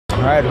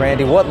All right,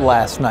 Randy, what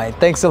last night?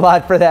 Thanks a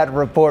lot for that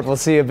report. We'll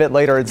see you a bit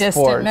later in sports.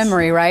 Distant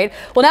memory, right?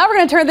 Well, now we're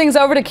going to turn things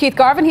over to Keith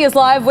Garvin. He is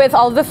live with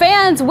all of the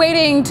fans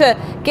waiting to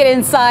get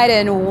inside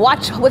and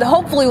watch what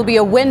hopefully will be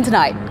a win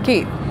tonight.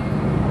 Keith.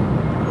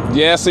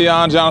 Yes,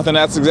 Jonathan,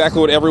 that's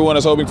exactly what everyone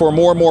is hoping for.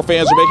 More and more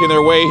fans are making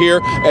their way here,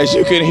 as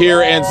you can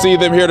hear and see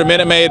them here to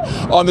Minute Maid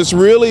on this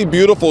really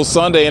beautiful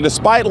Sunday. And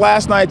despite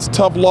last night's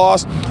tough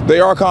loss, they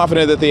are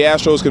confident that the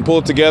Astros can pull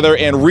it together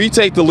and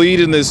retake the lead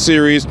in this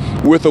series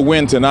with a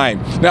win tonight.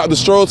 Now, the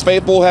Astros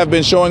faithful have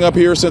been showing up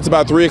here since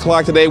about 3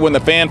 o'clock today when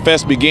the Fan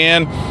Fest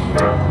began.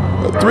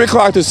 3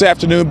 o'clock this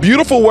afternoon.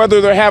 Beautiful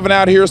weather they're having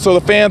out here, so the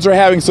fans are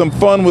having some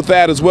fun with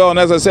that as well. And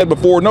as I said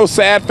before, no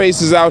sad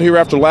faces out here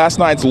after last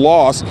night's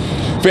loss.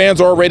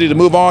 Fans are ready to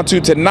move on to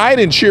tonight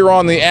and cheer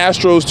on the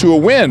Astros to a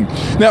win.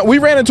 Now, we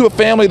ran into a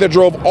family that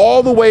drove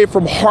all the way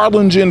from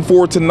Harlingen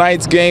for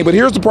tonight's game, but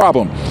here's the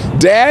problem.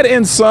 Dad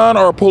and son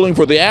are pulling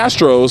for the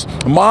Astros.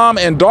 Mom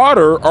and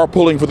daughter are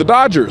pulling for the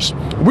Dodgers.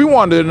 We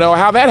wanted to know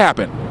how that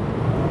happened.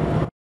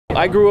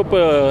 I grew up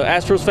an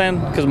Astros fan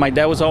because my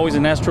dad was always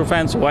an Astro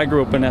fan, so I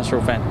grew up an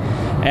Astro fan.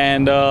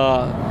 And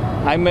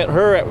I met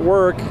her at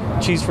work.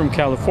 She's from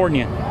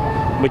California,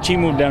 but she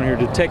moved down here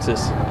to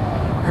Texas.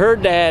 Her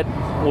dad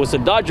was a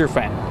Dodger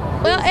fan.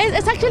 Well,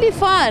 it's actually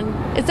fun.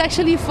 It's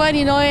actually fun,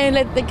 you know, and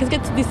let the kids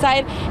get to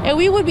decide. And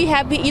we would be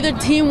happy either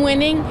team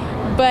winning,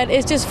 but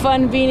it's just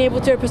fun being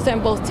able to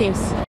represent both teams.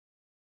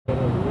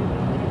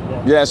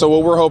 Yeah, so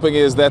what we're hoping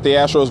is that the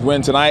Astros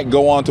win tonight,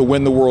 go on to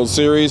win the World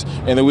Series,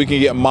 and then we can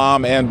get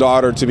mom and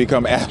daughter to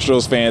become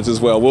Astros fans as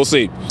well. We'll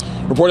see.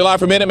 Reporting live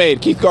from Minute Maid,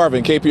 Keith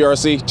Garvin,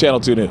 KPRC, Channel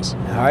 2 News.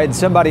 All right,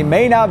 somebody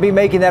may not be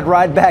making that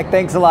ride back.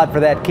 Thanks a lot for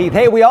that, Keith.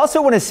 Hey, we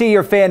also want to see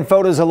your fan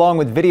photos along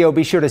with video.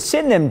 Be sure to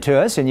send them to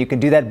us, and you can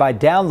do that by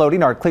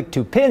downloading our Click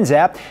to Pins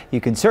app. You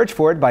can search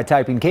for it by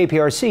typing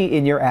KPRC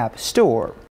in your app store.